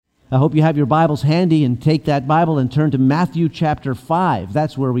I hope you have your Bibles handy and take that Bible and turn to Matthew chapter 5.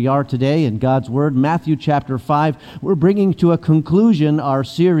 That's where we are today in God's Word. Matthew chapter 5. We're bringing to a conclusion our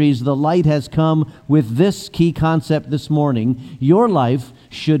series, The Light Has Come, with this key concept this morning. Your life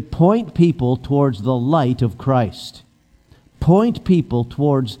should point people towards the light of Christ. Point people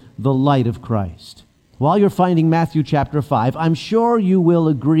towards the light of Christ. While you're finding Matthew chapter 5, I'm sure you will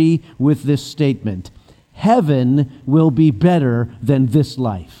agree with this statement. Heaven will be better than this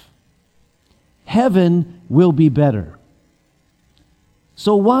life. Heaven will be better.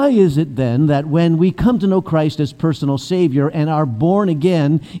 So why is it then that when we come to know Christ as personal Savior and are born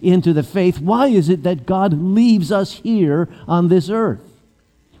again into the faith, why is it that God leaves us here on this earth?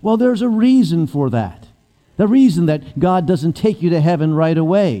 Well, there's a reason for that. The reason that God doesn't take you to heaven right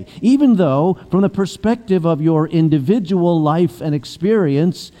away, even though from the perspective of your individual life and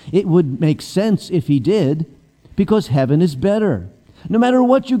experience, it would make sense if He did, because heaven is better. No matter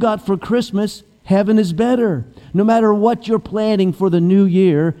what you got for Christmas, heaven is better. No matter what you're planning for the new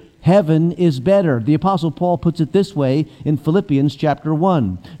year, heaven is better. The Apostle Paul puts it this way in Philippians chapter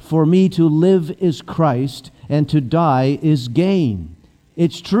 1. For me to live is Christ, and to die is gain.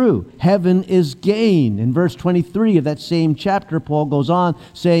 It's true. Heaven is gain. In verse 23 of that same chapter, Paul goes on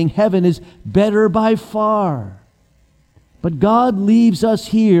saying, heaven is better by far. But God leaves us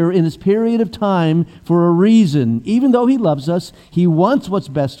here in this period of time for a reason. Even though He loves us, He wants what's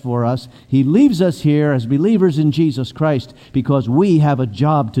best for us. He leaves us here as believers in Jesus Christ because we have a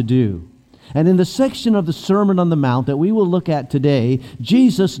job to do. And in the section of the Sermon on the Mount that we will look at today,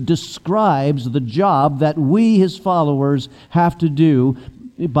 Jesus describes the job that we, His followers, have to do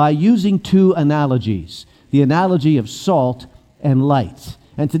by using two analogies. The analogy of salt and light.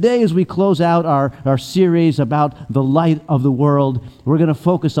 And today, as we close out our series about the light of the world, we're going to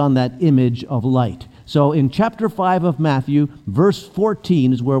focus on that image of light. So in chapter 5 of Matthew, verse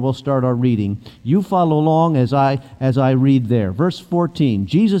 14 is where we'll start our reading. You follow along as I read there. Verse 14,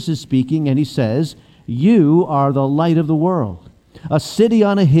 Jesus is speaking and He says, "You are the light of the world. A city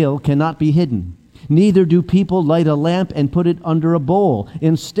on a hill cannot be hidden. Neither do people light a lamp and put it under a bowl.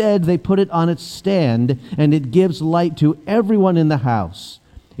 Instead, they put it on its stand, and it gives light to everyone in the house.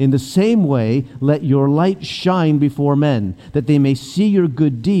 In the same way, let your light shine before men, that they may see your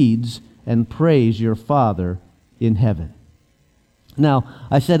good deeds and praise your Father in heaven." Now,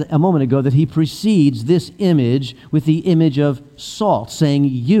 I said a moment ago that He precedes this image with the image of salt, saying,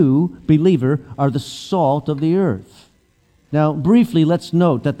 "You, believer, are the salt of the earth." Now, briefly, let's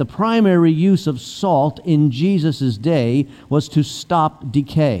note that the primary use of salt in Jesus' day was to stop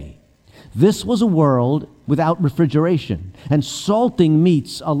decay. This was a world without refrigeration, and salting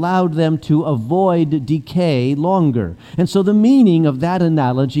meats allowed them to avoid decay longer. And so the meaning of that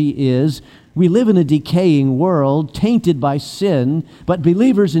analogy is, we live in a decaying world tainted by sin, but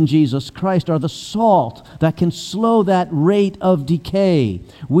believers in Jesus Christ are the salt that can slow that rate of decay.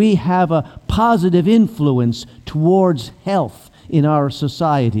 We have a positive influence towards health in our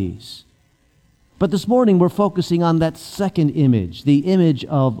societies. But this morning we're focusing on that second image, the image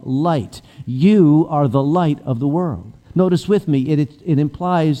of light. You are the light of the world. Notice with me, it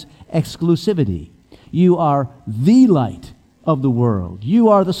implies exclusivity. You are the light of the world. You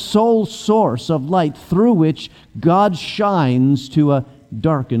are the sole source of light through which God shines to a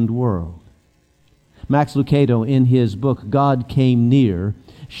darkened world. Max Lucado, in his book, God Came Near,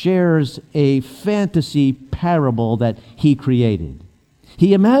 shares a fantasy parable that he created.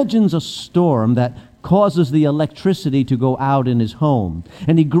 He imagines a storm that causes the electricity to go out in his home.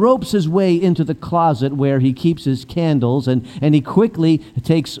 And he gropes his way into the closet where he keeps his candles, and he quickly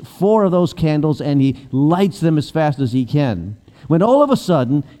takes 4 of those candles and he lights them as fast as he can. When all of a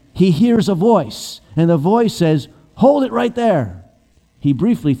sudden, he hears a voice, and the voice says, "Hold it right there." He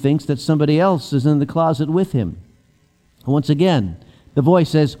briefly thinks that somebody else is in the closet with him. Once again, the voice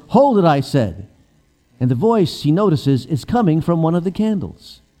says, "Hold it, I said." And the voice, he notices, is coming from one of the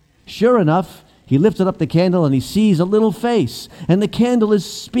candles. Sure enough, he lifted up the candle and he sees a little face, and the candle is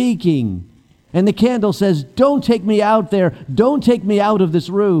speaking. And the candle says, "Don't take me out there. Don't take me out of this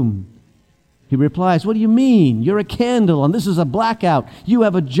room." He replies, "What do you mean? You're a candle and this is a blackout. You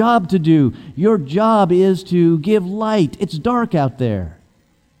have a job to do. Your job is to give light. It's dark out there."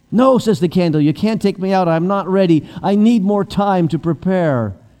 "No," says the candle, "you can't take me out. I'm not ready. I need more time to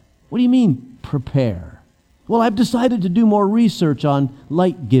prepare." "What do you mean, prepare?" "Well, I've decided to do more research on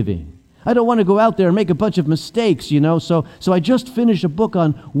light giving. I don't want to go out there and make a bunch of mistakes, so I just finished a book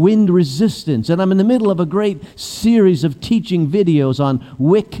on wind resistance, and I'm in the middle of a great series of teaching videos on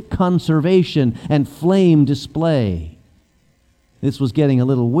wick conservation and flame display." This was getting a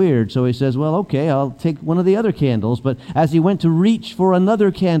little weird, so he says, well, okay, I'll take one of the other candles. But as he went to reach for another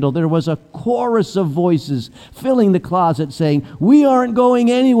candle, there was a chorus of voices filling the closet saying, "We aren't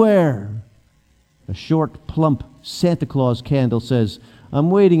going anywhere." A short, plump Santa Claus candle says, "I'm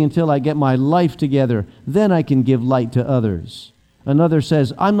waiting until I get my life together. Then I can give light to others." Another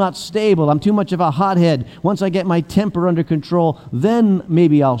says, "I'm not stable. I'm too much of a hothead. Once I get my temper under control, then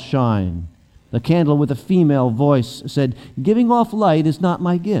maybe I'll shine." The candle with a female voice said, "Giving off light is not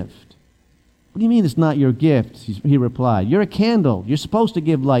my gift." "What do you mean it's not your gift?" he replied. "You're a candle. You're supposed to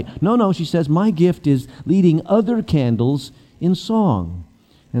give light." No, she says, "My gift is leading other candles in song."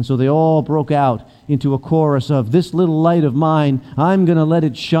 And so they all broke out into a chorus of, "This little light of mine, I'm going to let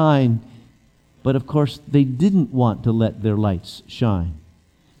it shine." But of course, they didn't want to let their lights shine.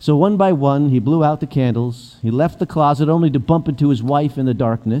 So one by one, he blew out the candles. He left the closet only to bump into his wife in the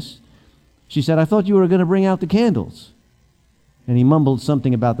darkness. She said, "I thought you were going to bring out the candles." And he mumbled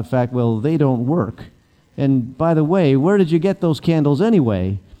something about the fact, well, they don't work. "And by the way, where did you get those candles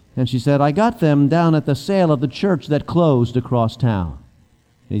anyway?" And she said, "I got them down at the sale of the church that closed across town."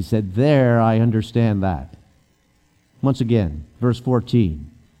 And he said, "There, I understand that." Once again, verse 14,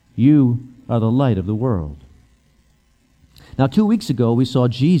 "You are the light of the world." Now, 2 weeks ago, we saw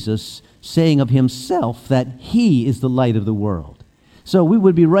Jesus saying of himself that he is the light of the world. So we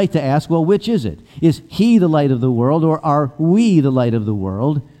would be right to ask, well, which is it? Is he the light of the world, or are we the light of the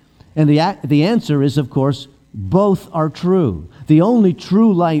world? And the answer is, of course, both are true. The only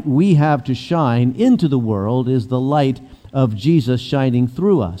true light we have to shine into the world is the light of Jesus shining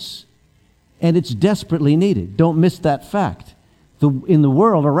through us. And it's desperately needed. Don't miss that fact. In the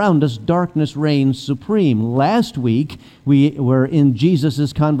world around us, darkness reigns supreme. Last week, we were in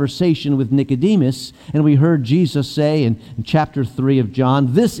Jesus' conversation with Nicodemus, and we heard Jesus say in chapter 3 of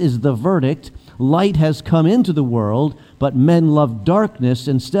John, "This is the verdict. Light has come into the world, but men love darkness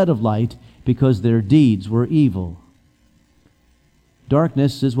instead of light because their deeds were evil."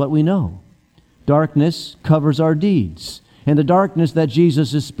 Darkness is what we know. Darkness covers our deeds. And the darkness that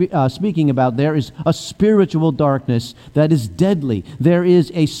Jesus is speaking about there is a spiritual darkness that is deadly. There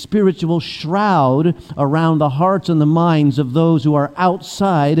is a spiritual shroud around the hearts and the minds of those who are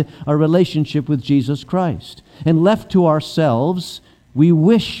outside a relationship with Jesus Christ. And left to ourselves, we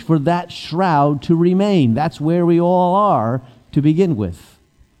wish for that shroud to remain. That's where we all are to begin with.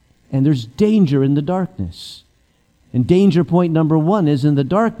 And there's danger in the darkness. And danger point number one is, in the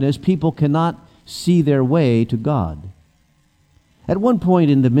darkness, people cannot see their way to God. At one point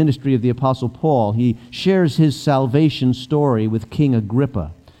in the ministry of the Apostle Paul, he shares his salvation story with King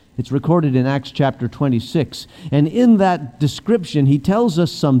Agrippa. It's recorded in Acts chapter 26. And in that description, he tells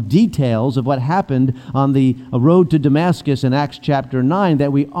us some details of what happened on the road to Damascus in Acts chapter 9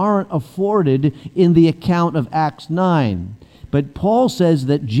 that we aren't afforded in the account of Acts 9. But Paul says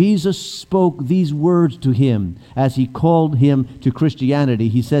that Jesus spoke these words to him as he called him to Christianity.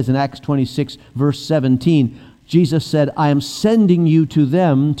 He says in Acts 26, verse 17, Jesus said, "I am sending you to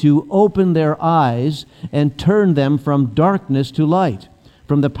them to open their eyes and turn them from darkness to light,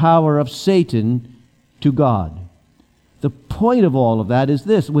 from the power of Satan to God." The point of all of that is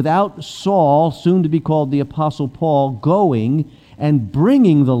this: without Saul, soon to be called the Apostle Paul, going and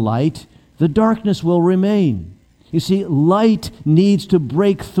bringing the light, the darkness will remain. You see, light needs to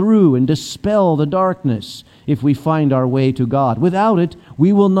break through and dispel the darkness if we find our way to God. Without it,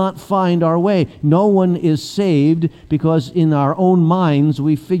 we will not find our way. No one is saved because in our own minds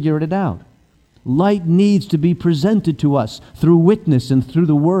we figured it out. Light needs to be presented to us through witness and through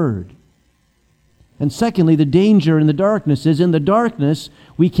the Word. And secondly, the danger in the darkness is, in the darkness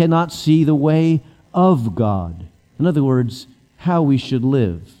we cannot see the way of God. In other words, how we should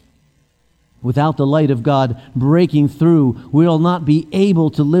live. Without the light of God breaking through, we'll not be able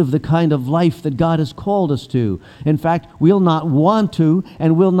to live the kind of life that God has called us to. In fact, we'll not want to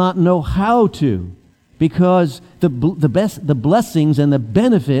and we'll not know how to, because the blessings and the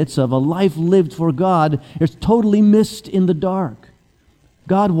benefits of a life lived for God is totally missed in the dark.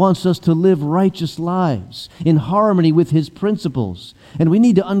 God wants us to live righteous lives in harmony with His principles, and we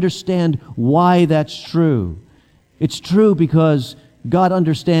need to understand why that's true. It's true because God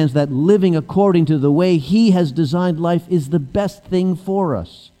understands that living according to the way He has designed life is the best thing for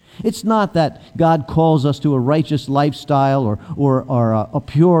us. It's not that God calls us to a righteous lifestyle or a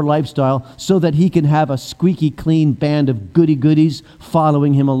pure lifestyle so that He can have a squeaky clean band of goody-goodies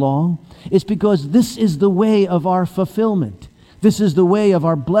following Him along. It's because this is the way of our fulfillment. This is the way of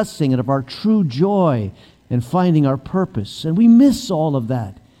our blessing and of our true joy and finding our purpose. And we miss all of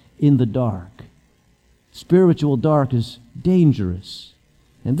that in the dark. Spiritual dark is dangerous.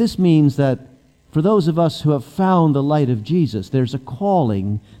 And this means that For those of us who have found the light of Jesus, there's a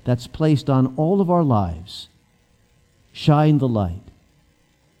calling that's placed on all of our lives. Shine the light.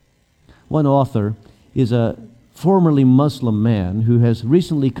 One author is a formerly Muslim man who has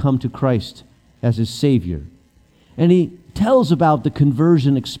recently come to Christ as his Savior. And he tells about the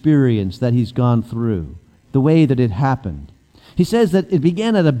conversion experience that he's gone through, the way that it happened. He says that it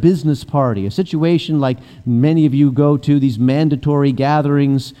began at a business party, a situation like many of you go to, these mandatory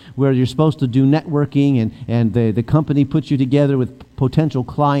gatherings where you're supposed to do networking and the company puts you together with potential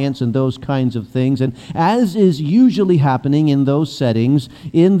clients and those kinds of things. And as is usually happening in those settings,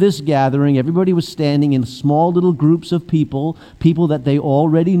 in this gathering, everybody was standing in small little groups of people that they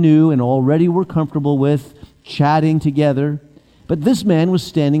already knew and already were comfortable with, chatting together. But this man was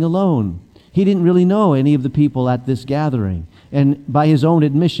standing alone. He didn't really know any of the people at this gathering. And by his own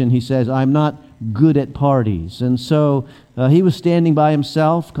admission, he says, I'm not good at parties. And so he was standing by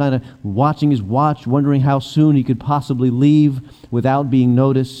himself, kind of watching his watch, wondering how soon he could possibly leave without being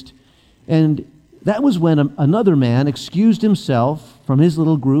noticed. And that was when another man excused himself from his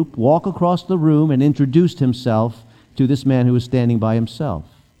little group, walked across the room, and introduced himself to this man who was standing by himself.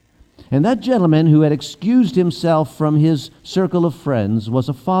 And that gentleman who had excused himself from his circle of friends was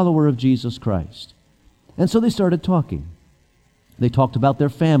a follower of Jesus Christ. And so they started talking. They talked about their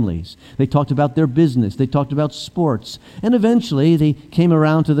families. They talked about their business. They talked about sports. And eventually they came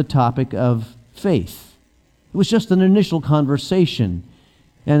around to the topic of faith. It was just an initial conversation.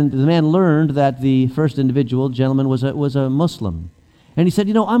 And the man learned that the first gentleman was a Muslim. And he said,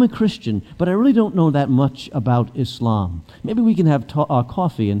 I'm a Christian, but I really don't know that much about Islam. Maybe we can have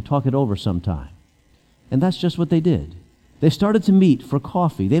coffee and talk it over sometime. And that's just what they did. They started to meet for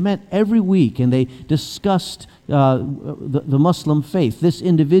coffee. They met every week, and they discussed the Muslim faith. This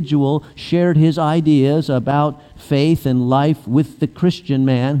individual shared his ideas about faith and life with the Christian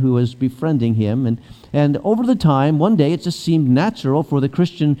man who was befriending him. And over the time, one day, it just seemed natural for the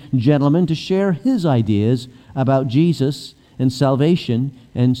Christian gentleman to share his ideas about Jesus and salvation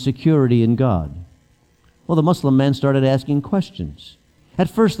and security in God. Well, the Muslim man started asking questions. At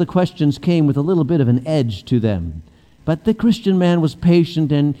first, the questions came with a little bit of an edge to them. But the Christian man was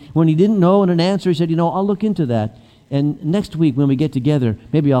patient, and when he didn't know an answer, he said, I'll look into that. And next week when we get together,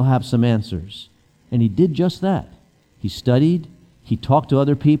 maybe I'll have some answers. And he did just that. He studied. He talked to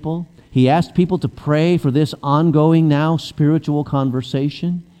other people. He asked people to pray for this ongoing now spiritual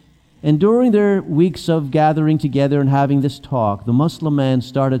conversation. And during their weeks of gathering together and having this talk, the Muslim man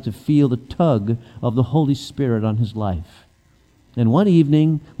started to feel the tug of the Holy Spirit on his life. And one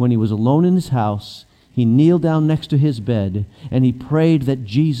evening, when he was alone in his house, he kneeled down next to his bed, and he prayed that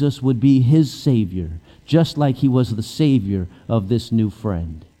Jesus would be his Savior, just like he was the Savior of this new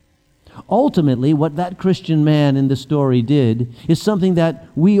friend. Ultimately, what that Christian man in the story did is something that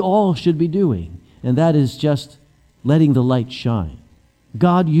we all should be doing, and that is just letting the light shine.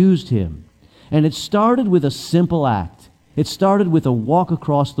 God used him, and it started with a simple act. It started with a walk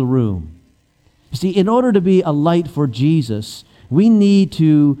across the room. You see, in order to be a light for Jesus, we need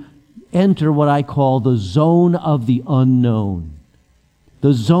to enter what I call the zone of the unknown.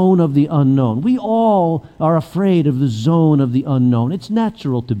 The zone of the unknown. We all are afraid of the zone of the unknown. It's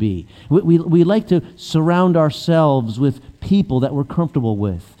natural to be. We like to surround ourselves with people that we're comfortable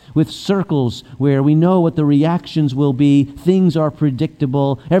with circles where we know what the reactions will be. Things are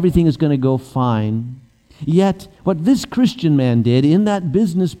predictable. Everything is going to go fine. Yet, what this Christian man did in that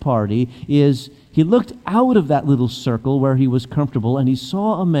business party is he looked out of that little circle where he was comfortable, and he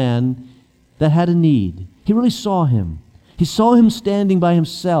saw a man that had a need. He really saw him. He saw him standing by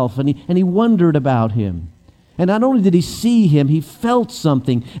himself, and he wondered about him. And not only did he see him, he felt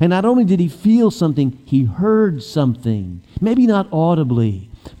something. And not only did he feel something, he heard something. Maybe not audibly,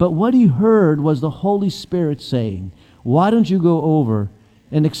 but what he heard was the Holy Spirit saying, why don't you go over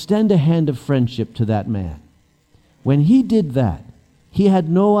and extend a hand of friendship to that man? When he did that, he had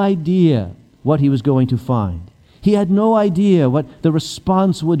no idea what he was going to find. He had no idea what the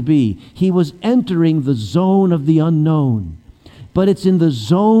response would be. He was entering the zone of the unknown. But it's in the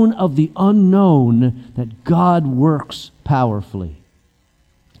zone of the unknown that God works powerfully.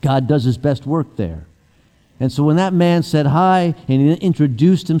 God does his best work there. And so when that man said hi and he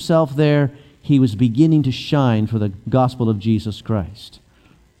introduced himself there, he was beginning to shine for the gospel of Jesus Christ.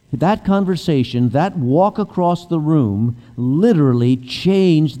 That conversation, that walk across the room, literally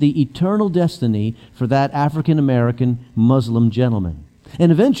changed the eternal destiny for that African-American Muslim gentleman.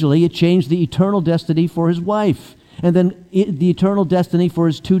 And eventually it changed the eternal destiny for his wife, and then the eternal destiny for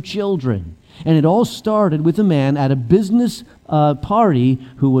his 2 children. And it all started with a man at a business party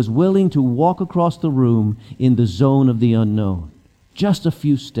who was willing to walk across the room in the zone of the unknown. Just a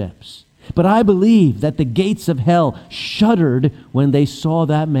few steps. But I believe that the gates of hell shuddered when they saw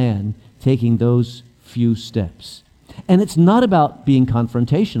that man taking those few steps. And it's not about being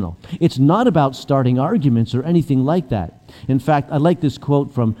confrontational. It's not about starting arguments or anything like that. In fact, I like this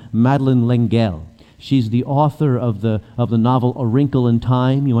quote from Madeleine L'Engle. She's the author of the novel A Wrinkle in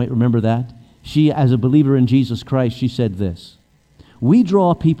Time. You might remember that. She, as a believer in Jesus Christ, she said this: "We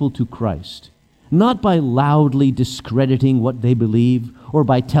draw people to Christ, not by loudly discrediting what they believe or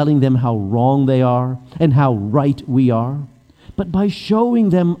by telling them how wrong they are and how right we are, but by showing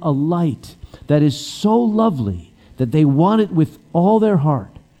them a light that is so lovely that they want it with all their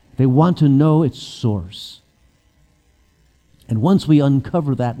heart. They want to know its source." And once we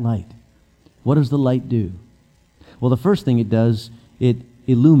uncover that light, what does the light do? Well, the first thing it does, it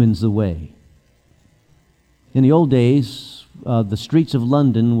illumines the way. In the old days, the streets of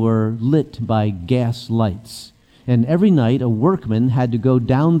London were lit by gas lights. And every night, a workman had to go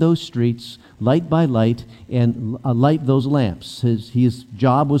down those streets, light by light, and light those lamps. His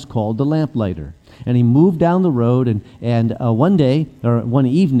job was called the lamplighter. And he moved down the road, and one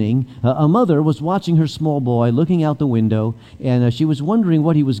evening, a mother was watching her small boy looking out the window, and she was wondering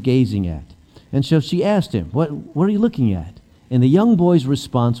what he was gazing at. And so she asked him, what are you looking at? And the young boy's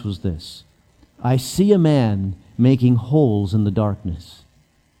response was this: "I see a man making holes in the darkness."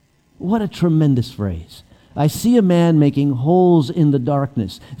 What a tremendous phrase. I see a man making holes in the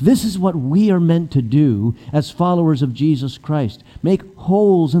darkness. This is what we are meant to do as followers of Jesus Christ. Make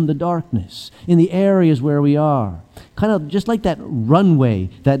holes in the darkness, in the areas where we are. Kind of just like that runway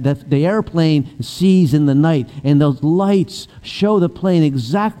that the airplane sees in the night, and those lights show the plane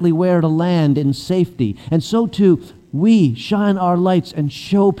exactly where to land in safety. And so too, we shine our lights and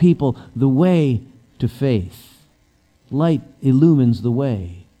show people the way to faith. Light illumines the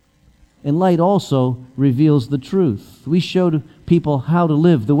way. And light also reveals the truth. We show to people how to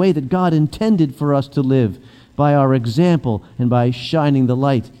live, the way that God intended for us to live, by our example and by shining the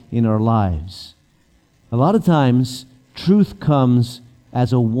light in our lives. A lot of times, truth comes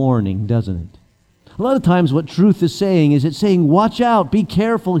as a warning, doesn't it? A lot of times what truth is saying is it's saying, watch out, be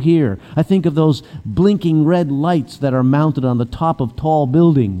careful here. I think of those blinking red lights that are mounted on the top of tall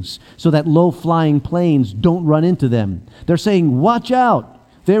buildings so that low-flying planes don't run into them. They're saying, watch out.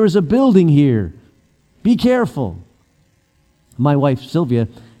 There is a building here. Be careful. My wife, Sylvia,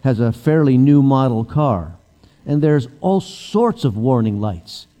 has a fairly new model car, and there's all sorts of warning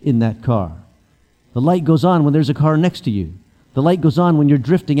lights in that car. The light goes on when there's a car next to you. The light goes on when you're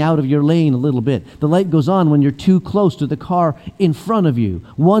drifting out of your lane a little bit. The light goes on when you're too close to the car in front of you.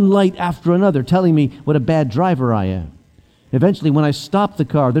 One light after another telling me what a bad driver I am. Eventually, when I stop the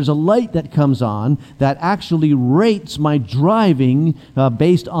car, there's a light that comes on that actually rates my driving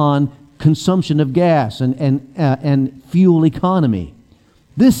based on consumption of gas and fuel economy.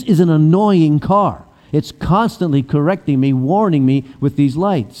 This is an annoying car. It's constantly correcting me, warning me with these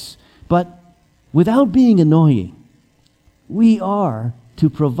lights. But without being annoying, we are to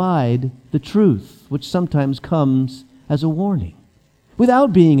provide the truth, which sometimes comes as a warning.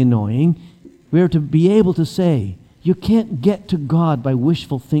 Without being annoying, we are to be able to say, you can't get to God by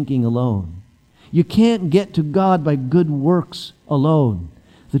wishful thinking alone. You can't get to God by good works alone.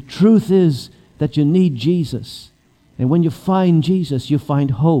 The truth is that you need Jesus. And when you find Jesus, you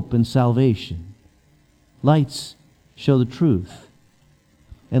find hope and salvation. Lights show the truth.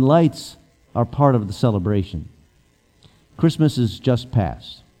 And lights are part of the celebration. Christmas is just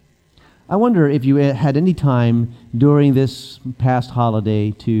past. I wonder if you had any time during this past holiday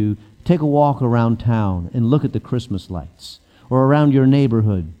to take a walk around town and look at the Christmas lights, or around your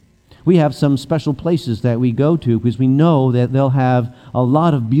neighborhood. We have some special places that we go to because we know that they'll have a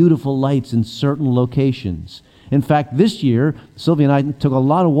lot of beautiful lights in certain locations. In fact, this year, Sylvia and I took a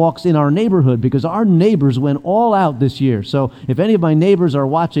lot of walks in our neighborhood because our neighbors went all out this year. So if any of my neighbors are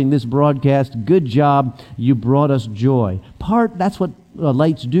watching this broadcast, good job. You brought us joy. That's what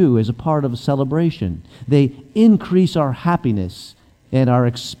lights do as a part of a celebration. They increase our happiness and our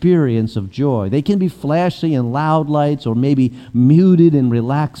experience of joy. They can be flashy and loud lights or maybe muted and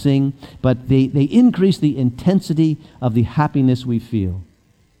relaxing, but they increase the intensity of the happiness we feel.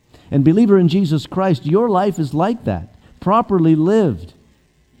 And believer in Jesus Christ, your life is like that, properly lived.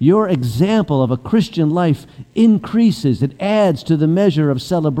 Your example of a Christian life increases. It adds to the measure of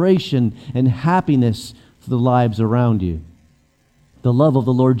celebration and happiness for the lives around you. The love of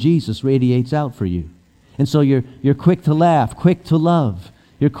the Lord Jesus radiates out for you. And so you're quick to laugh, quick to love.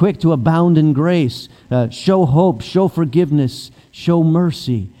 You're quick to abound in grace, show hope, show forgiveness, show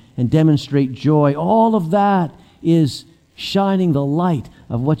mercy, and demonstrate joy. All of that is shining the light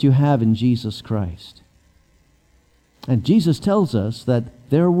of what you have in Jesus Christ. And Jesus tells us that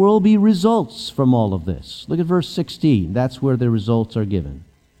there will be results from all of this. Look at verse 16. That's where the results are given.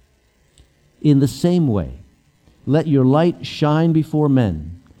 In the same way, let your light shine before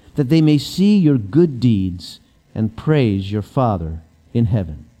men, that they may see your good deeds and praise your Father in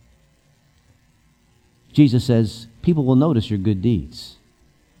heaven. Jesus says, people will notice your good deeds.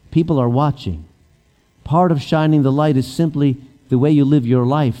 People are watching. Part of shining the light is simply the way you live your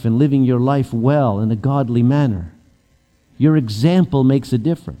life and living your life well in a godly manner. Your example makes a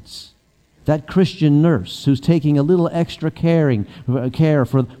difference. That Christian nurse who's taking a little extra care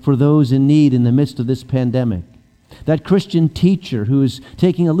for those in need in the midst of this pandemic. That Christian teacher who is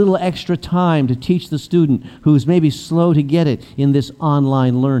taking a little extra time to teach the student who's maybe slow to get it in this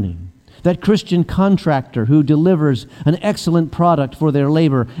online learning. That Christian contractor who delivers an excellent product for their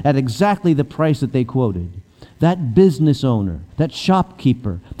labor at exactly the price that they quoted. That business owner, that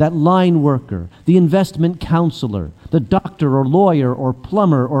shopkeeper, that line worker, the investment counselor, the doctor or lawyer or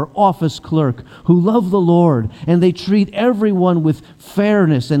plumber or office clerk who love the Lord and they treat everyone with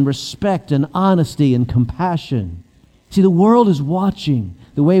fairness and respect and honesty and compassion. See, the world is watching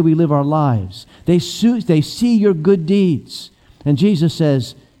the way we live our lives. They see your good deeds. And Jesus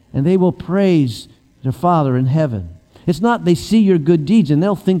says, and they will praise their Father in heaven. It's not they see your good deeds and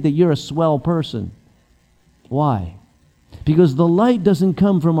they'll think that you're a swell person. Why? Because the light doesn't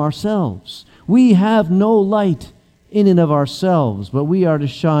come from ourselves. We have no light in and of ourselves, but we are to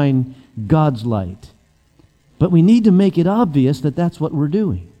shine God's light. But we need to make it obvious that that's what we're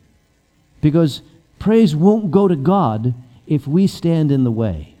doing. Because praise won't go to God if we stand in the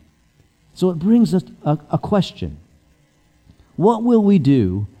way. So it brings us a question. What will we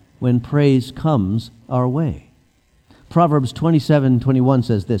do when praise comes our way? Proverbs 27:21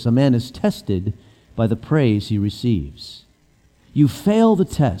 says this, a man is tested by the praise he receives. You fail the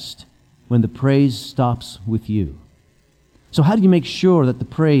test when the praise stops with you. So how do you make sure that the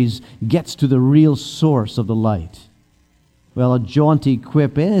praise gets to the real source of the light? Well, a jaunty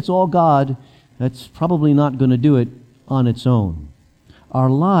quip, it's all God, that's probably not going to do it on its own. Our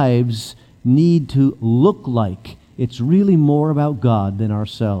lives need to look like it's really more about God than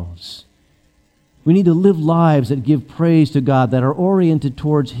ourselves. We need to live lives that give praise to God, that are oriented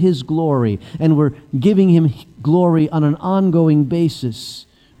towards His glory, and we're giving Him glory on an ongoing basis,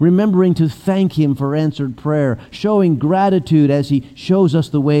 remembering to thank Him for answered prayer, showing gratitude as He shows us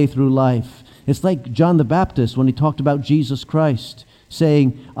the way through life. It's like John the Baptist when he talked about Jesus Christ,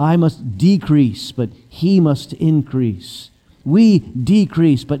 saying, I must decrease, but He must increase. We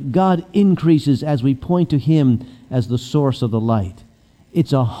decrease, but God increases as we point to Him as the source of the light.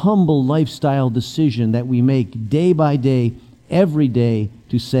 It's a humble lifestyle decision that we make day by day, every day,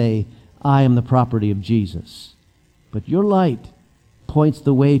 to say, I am the property of Jesus. But your light points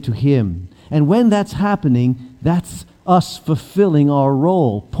the way to Him. And when that's happening, that's us fulfilling our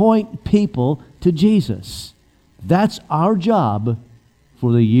role. Point people to Jesus. That's our job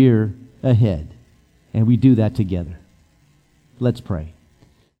for the year ahead. And we do that together. Let's pray.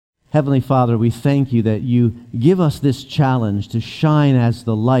 Heavenly Father, we thank You that You give us this challenge to shine as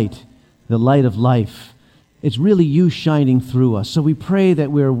the light of life. It's really You shining through us. So we pray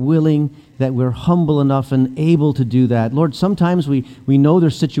that we're willing, that we're humble enough and able to do that. Lord, sometimes we know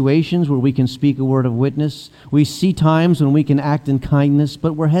there's situations where we can speak a word of witness. We see times when we can act in kindness,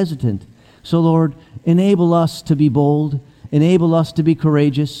 but we're hesitant. So Lord, enable us to be bold, enable us to be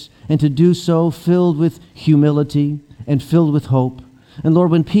courageous, and to do so filled with humility and filled with hope. And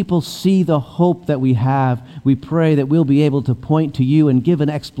Lord, when people see the hope that we have, we pray that we'll be able to point to You and give an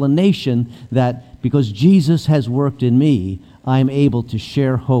explanation that because Jesus has worked in me, I'm able to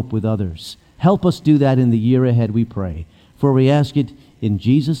share hope with others. Help us do that in the year ahead, we pray. For we ask it in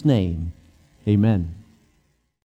Jesus' name. Amen.